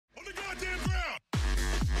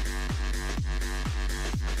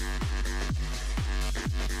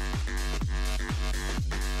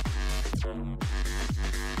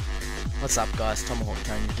What's up, guys? Tomahawk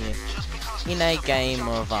Tony here. In a game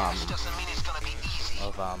of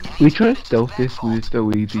We try to stealth this with so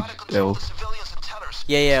easy stealth.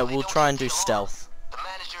 yeah, we'll try and do stealth.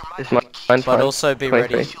 Is mine's But fine. also be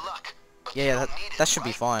ready. 23. Yeah, that should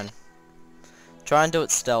be fine. Try and do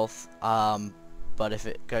it stealth, but if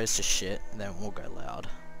it goes to shit, then we'll go loud.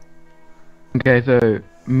 Okay, so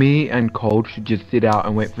me and Cold should just sit out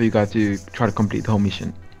and wait for you guys to try to complete the whole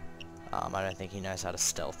mission. I don't think he knows how to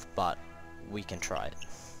stealth, but we can try it.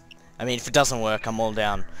 I mean, if it doesn't work, I'm all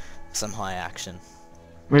down for some high action.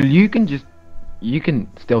 Well, you can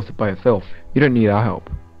stealth it by yourself. You don't need our help.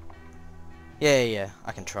 Yeah,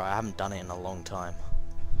 I can try. I haven't done it in a long time.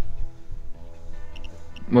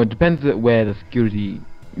 Well, it depends on where the security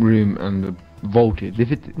room and the vault is.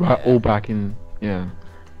 If it's right all back in, yeah,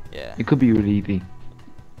 it could be really easy.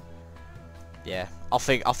 Yeah, I'll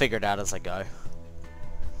figure it out as I go.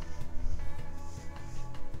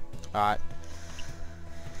 Alright.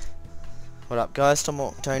 What up, guys?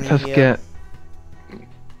 Tomahawk Tony Let's here.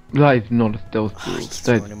 That is not a stealth build. He's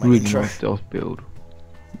That's ruining my really intro. not a stealth build.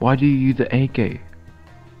 Why do you use the AK?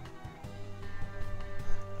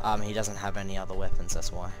 He doesn't have any other weapons,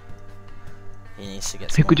 that's why. He needs to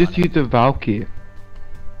get some You more could just money. use the Valkyrie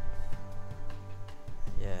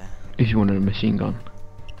Yeah, if you wanted a machine gun.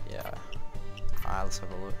 yeah. Alright, let's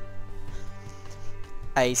have a look.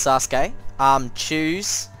 Hey, Sasuke.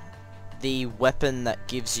 Choose the weapon that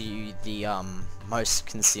gives you the, most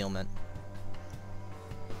concealment.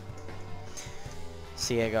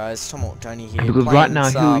 So yeah, guys, Tomahawk Tony here. Because right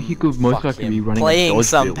now he could most likely be running a playing dodge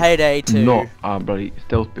some build, Payday 2. not bloody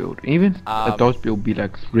stealth build. Even a dodge build would be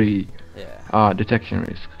like 3 detection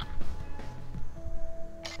risks.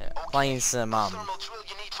 Yeah, playing some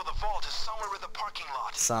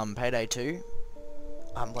Payday 2.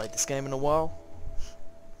 I haven't played this game in a while,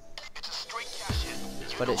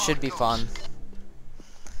 but it should be fun.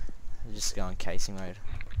 Just go in casing mode.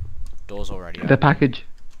 Doors already The open. package,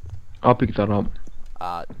 I'll pick that up.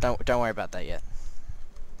 Don't worry about that yet.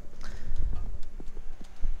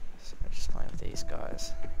 So just playing with these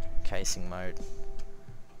guys. Casing mode.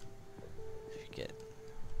 If you get,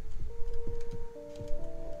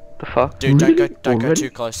 The fuck? dude, don't go Already? too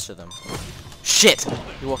close to them. Shit!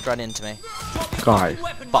 You walked right into me. Guys,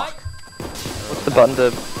 Fuck. What's the button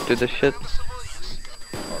to do this shit?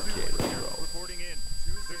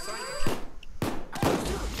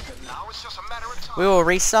 We will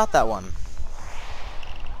restart that one.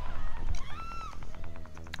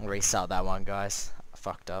 Restart that one, guys. I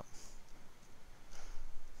fucked up.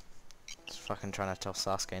 Just fucking trying to tell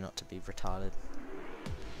Sasuke not to be retarded.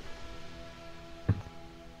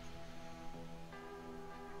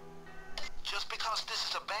 Just because this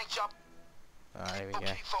is a bank job. Alright, here we go.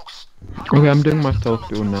 Okay, folks. okay, I'm doing my stealth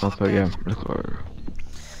build now, so yeah, let's go.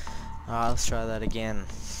 Alright, let's try that again.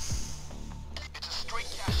 It's a straight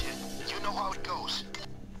cash in. You know how it goes.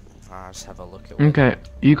 Alright, just have a look at what... Okay,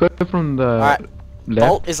 you go from the Alright, left.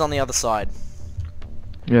 Bolt is on the other side.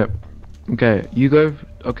 Yep. Okay, you go.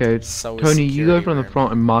 Okay, So is Tony, you go security from the room.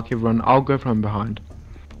 front and mark everyone. I'll go from behind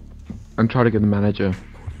and try to get the manager.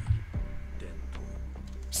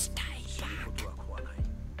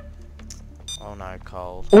 Oh no,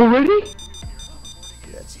 cold. Already?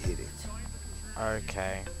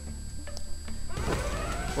 Okay.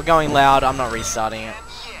 We're going loud, I'm not restarting it.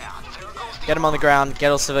 Get him on the ground,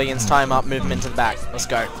 get all civilians, tie him up, move him into the back. Let's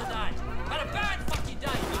go.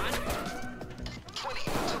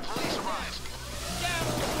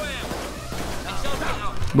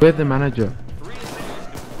 Where's the manager?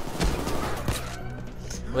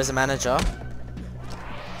 Where's the manager?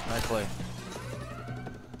 No clue.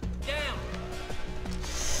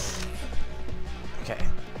 Okay.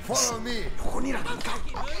 Follow me.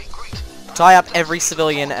 Tie up every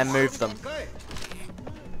civilian and move them.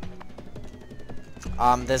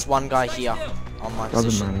 There's one guy here on my Doesn't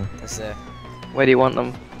position. matter. Is there? Where do you want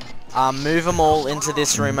them? Move them all into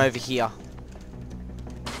this room over here.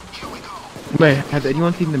 Wait, has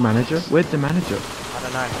anyone seen the manager? Where's the manager? I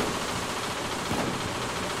don't know.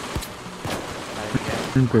 There we go.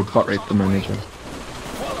 I'm good, butt rape the manager.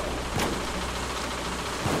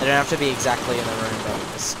 They don't have to be exactly in the room, but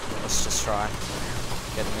let's just try.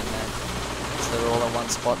 Get them in there. So they're all in one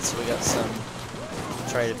spot, so we got some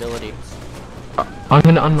tradability. I'm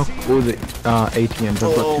gonna unlock all the ATMs. I've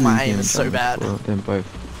got Oh, 2 my aim ATMs is so and, bad. well, them both.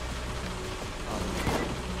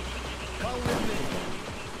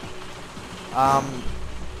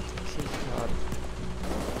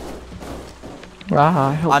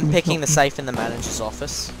 Help I'm me, picking help the me. safe in the manager's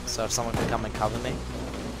office, so if someone can come and cover me.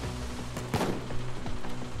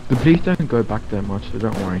 The police don't go back there much, so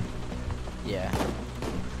don't worry. Yeah.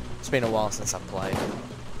 It's been a while since I've played.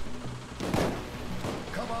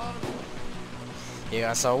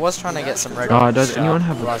 Yeah, so I was trying to get some regular does anyone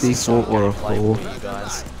have a C4 or a 4? for you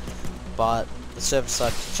guys, but the server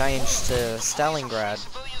decided to change to Stalingrad.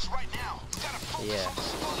 Yeah.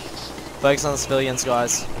 Focus on the civilians,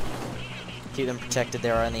 guys. Keep them protected,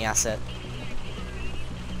 they're our only asset.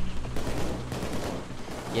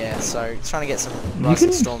 Yeah, so trying to get some You Rising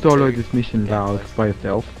can Storm solo 2 this mission loud by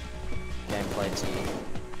yourself. gameplay to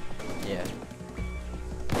you. Yeah.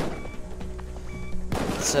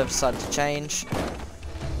 The server decided to change.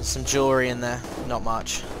 There's some jewelry in there, not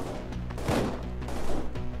much.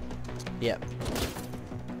 Yep.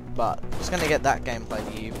 But I was going to get that gameplay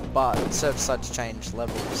to you, but the server decided to change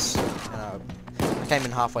levels. I came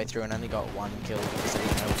in halfway through and only got 1 kill because I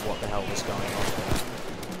didn't know what the hell was going on.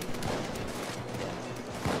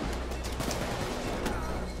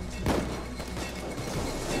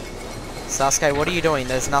 Sasuke, what are you doing?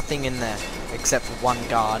 There's nothing in there except for 1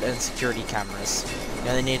 guard and security cameras. You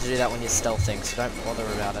only need to do that when you're stealthing, so don't bother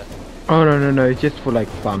about it. Oh no, it's just for like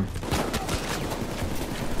fun.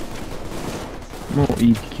 More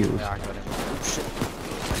easy kills. Yeah, I got him. Oh, shit.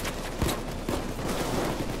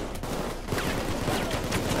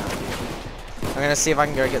 I'm gonna see if I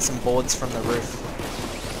can go get some boards from the roof.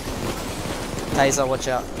 Taser, watch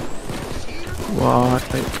out. What?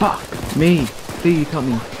 Fuck me! Please help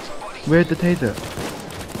me. Where's the taser?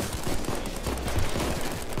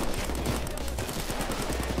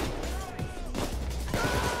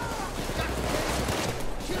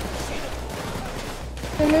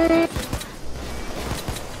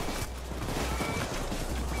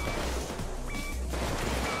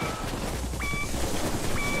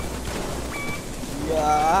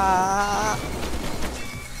 Yeah.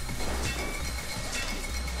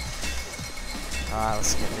 Alright,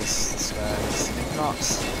 let's get this guy. Not.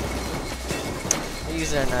 I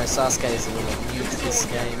usually don't know, Sasuke is a little new to this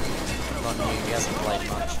game. Not new, he hasn't played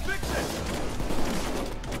much.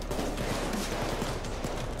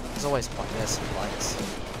 There's always some likes.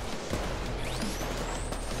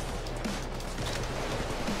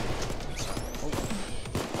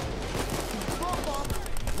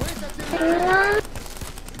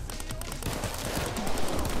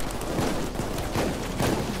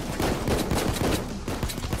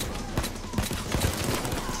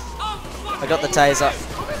 I got the taser.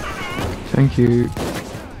 Thank you.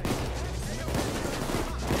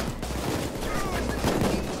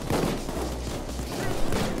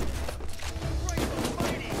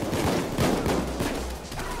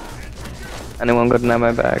 Anyone got an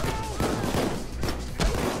ammo bag?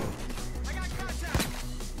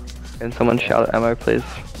 Can someone shout ammo, please?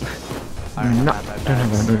 I don't No, have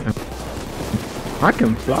ammo don't have bags. ammo. I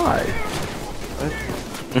can fly.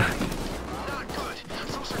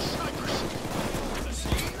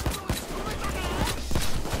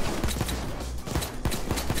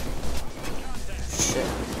 Shit.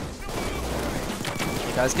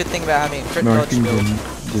 Guys, good thing about having a crit No, I dodge think build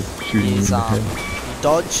just shooting you in is the head. you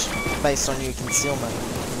dodge based on your concealment.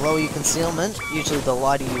 The lower your concealment, usually the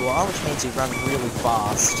lighter you are, which means you run really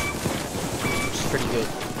fast, which is pretty good.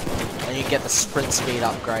 And you get the sprint speed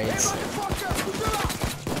upgrades.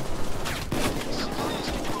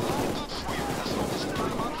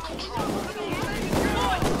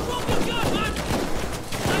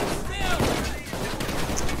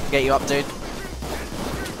 Get you up, dude.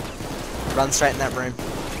 Run straight in that room.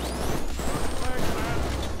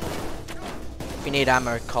 If you need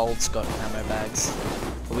ammo, Cold's got ammo bags.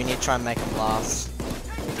 But we need to try and make them last.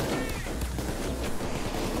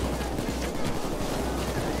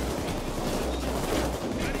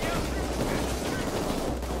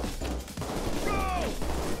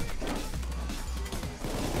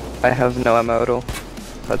 I have no ammo at all.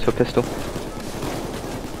 That's for pistol.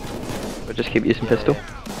 We'll just keep using pistol.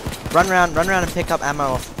 Run around and pick up ammo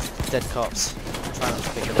off dead cops. Try not to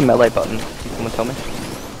pick it The up. melee button. Can someone tell me?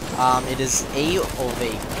 It is E or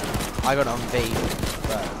V. I got it on V,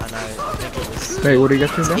 but I think it was Wait, what do you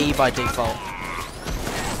get to E by default.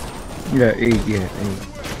 Yeah, E.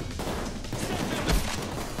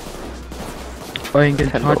 Oh, you can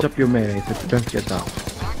charge up your melee, so don't forget that.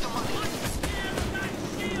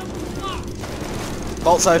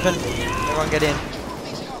 Bolts open. Everyone get in.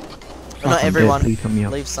 Well, not I'm everyone. dead, please help me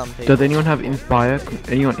up. Leave some people. Does anyone have Inspire? Could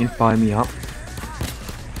anyone inspire me up?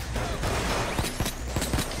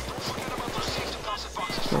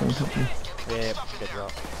 Someone help me. Yeah, good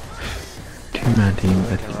job. 2-man team,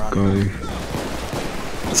 let's run. go.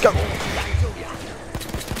 Let's go.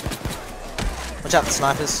 Watch out for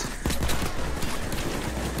snipers.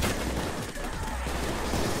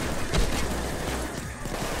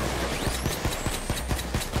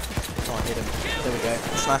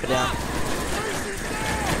 Sniper down.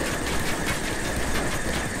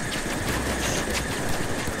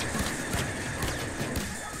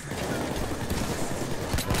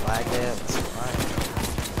 Lag there, that's alright.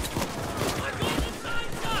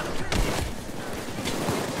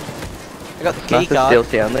 I got the key Sniper's card.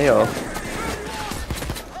 DLC only, or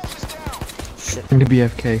Shit. I'm gonna be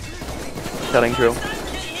FK. selling drill?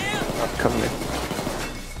 Oh, cover me.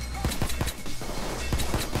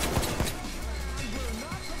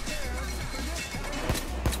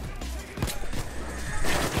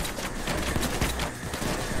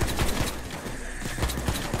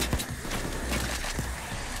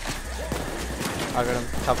 I got him.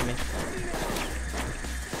 Cover me.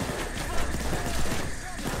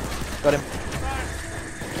 Got him.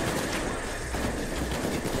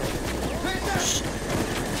 Shit.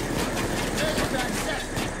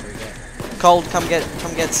 Cold, come get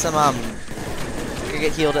some go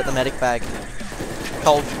get healed at the medic bag.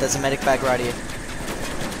 Cold, there's a medic bag right here.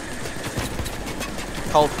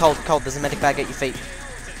 Cold, there's a medic bag at your feet.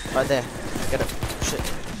 Right there. Get it. Shit.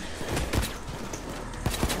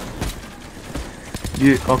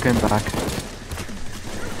 Okay, I'm back.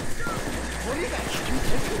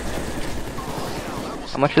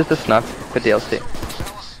 How much is the sniper for DLC?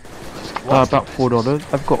 About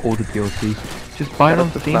 $4. I've got all the DLC. Just buy it on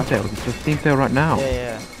Steam sale. It's a Steam sale right now.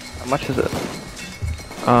 Yeah. How much is it?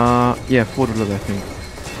 Yeah, $4 I think.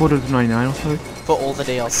 $4.99 or so. For all the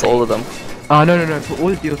DLC. For all of them? No. For all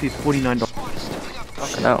the DLC it's $49.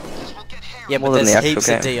 Fucking hell. Yeah, More but than there's the heaps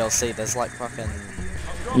actual of DLC. There's like fucking...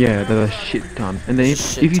 Yeah, there's a shit ton. And then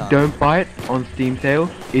if you don't buy it on Steam sale,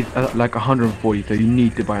 it's like 140. So you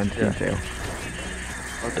need to buy it on Steam sale.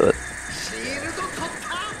 I'll do it.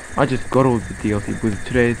 I just got all the DLC because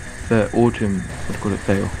today's the autumn,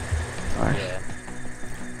 sale. Nice. Yeah.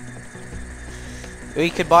 We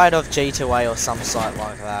could buy it off G2A or some site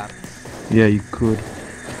like that. Yeah, you could.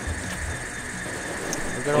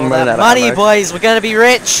 We've got all that money, boys. We're gonna be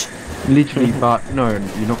rich. Literally, but no,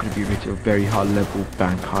 you're not gonna be rich. A very high level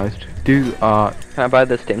bank heist. Can I buy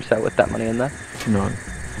the Steam sale with that money in there? No.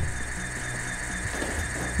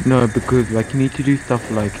 No, because like you need to do stuff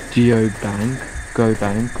like Go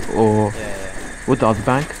Bank, or what's the other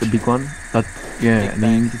bank? The big one. Big and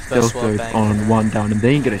then you need to sell First World those Bank. on one down, and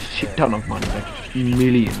then you get a shit ton of money, like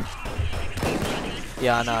millions.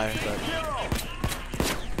 Yeah, I know,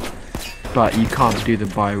 But you can't do the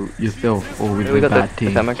buy yourself or with We a got bad the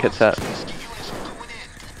team. ammo kit set.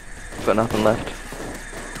 Got nothing left.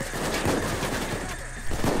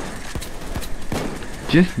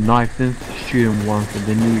 Just knife them, shoot them once, and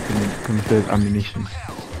then you can conserve ammunition.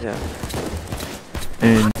 Yeah.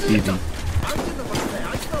 And easy.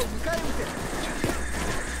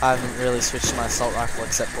 I haven't really switched to my assault rifle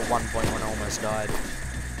except for one point when I almost died.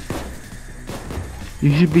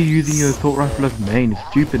 You should be using your assault rifle as main. It's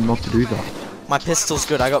stupid not to do that. My pistol's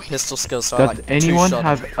good. I got pistol skills, so Does I like anyone two-shot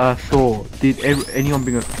have a Thor? Did anyone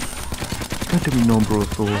bring a... Don't tell me no one brought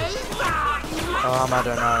a Thor. I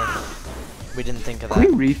don't know. We didn't think of Can we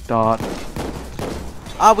that. restart?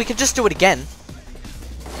 We could just do it again.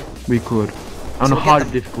 We could. On So a we'll get harder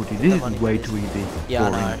the- difficulty. the This money, is way please. too easy. Yeah, I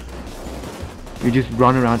Boring. know. You just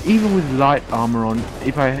run around, even with light armor on.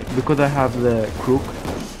 Because I have the crook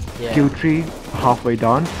Yeah. skill tree halfway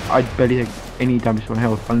down, I barely take any damage from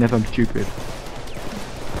health unless I'm stupid.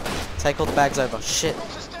 Take all the bags over. Shit.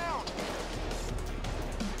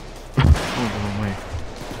 Oh, the wrong way.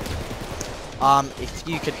 If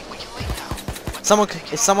you could,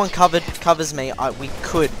 if someone covers me, I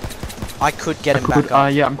could get him back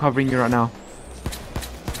up. Yeah, I'm covering you right now.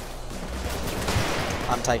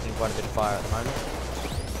 I'm taking quite a bit of fire at the moment.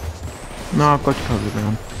 No, I've got you covered,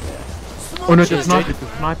 man. Oh no, it's a Cheers, sniper, dude.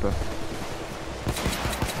 it's a sniper.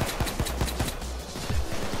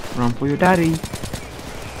 Run for your daddy.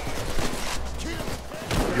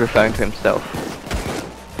 He's referring to himself.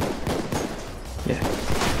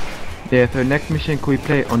 Yeah, so next mission, can we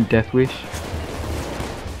play on Death Wish?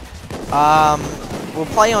 We'll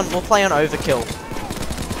play on Overkill.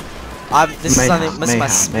 This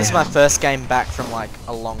is my first game back from like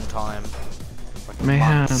a long time. Like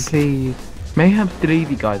Mayhem, months. please. Mayhem's still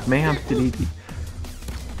easy, guys. Mayhem's still easy.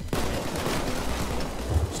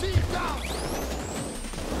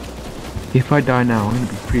 If I die now, I'm gonna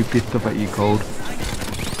be pretty pissed off at you, Cold.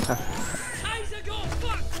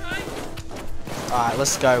 Alright,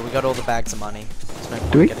 let's go. We got all the bags of money. There's no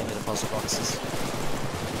Do we? point getting the deposit boxes.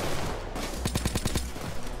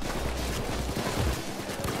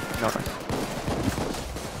 Nice.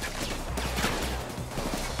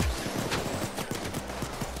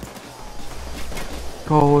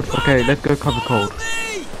 Cold. Okay, let's go cover Cold.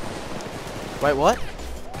 Wait, what?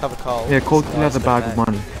 Cover Cold. Yeah, Cold still has a bag of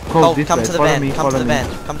money. Cold, Cold, this come way. to the Follow van. me, Come to follow the me.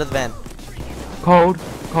 van. Come to the van. Cold,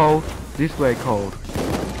 Cold, this way, Cold.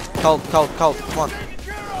 Cold, Cold, Cold. Come on.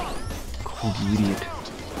 Cold, you idiot.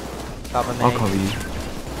 Cover me. I'll cover you.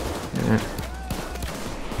 Yeah.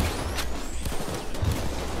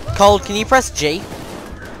 Cold, can you press G?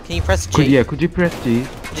 Can you press G? Could you press G?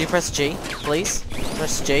 Could you press G, please?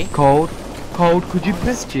 Press G. Cold, could you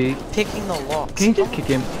press G? Picking the locks. Can you just kick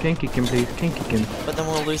him? Can you kick him, please? Can you kick him? But then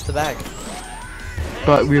we'll lose the bag.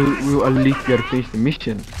 But we'll at least be able to finish the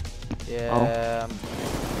mission. Yeah.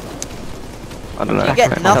 I don't know. If you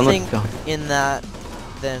get I'm nothing not done. in that,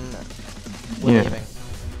 then we're Yeah. leaving.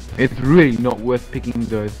 It's really not worth picking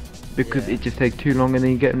those because Yeah. it just takes too long and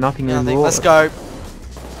then you get nothing in the water. Let's go.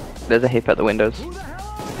 There's a heap at the windows.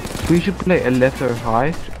 We should play a lesser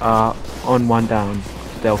heist on one down,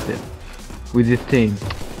 stealth it with this team.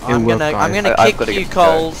 I'm gonna I've kick gotta you get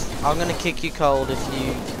cold. I'm gonna kick you cold if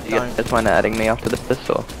you You don't. guys mind adding me after this,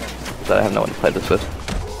 or so I have no one to play this with?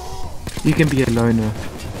 You can be a loner.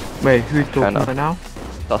 Wait, who's talking enough. right now?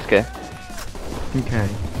 Sasuke. Okay.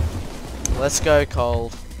 Let's go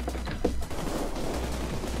cold.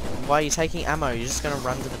 Why are you taking ammo? You're just gonna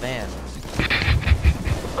run to the van.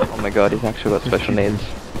 Oh my god, he's actually got special needs.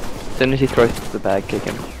 As soon as he throws the bag, kick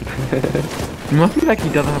him. It must be like he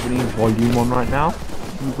doesn't have any volume on right now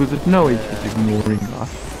because there's no way he's just ignoring us.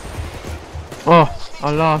 Oh,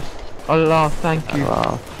 Allah, thank you.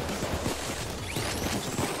 Wow.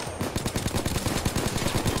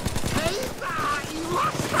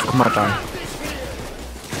 Come on, guys.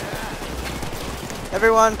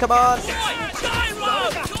 Everyone, come on!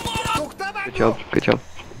 Good job, good job.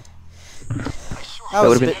 That was a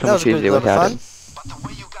would've been bit, so that was much a good easier bit of without fun. him. But the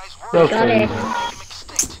way you guys work Well, Got it.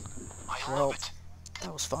 I Well, love it.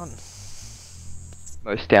 that was fun.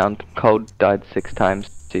 Most down. Cold died 6 times.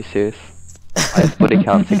 Are you serious? I body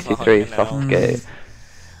count 63. Fucking hell. Sasuke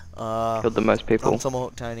Uh, killed the most people. I'm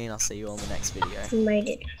Tomahawk Tony and I'll see you on the next video. Made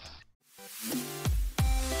it.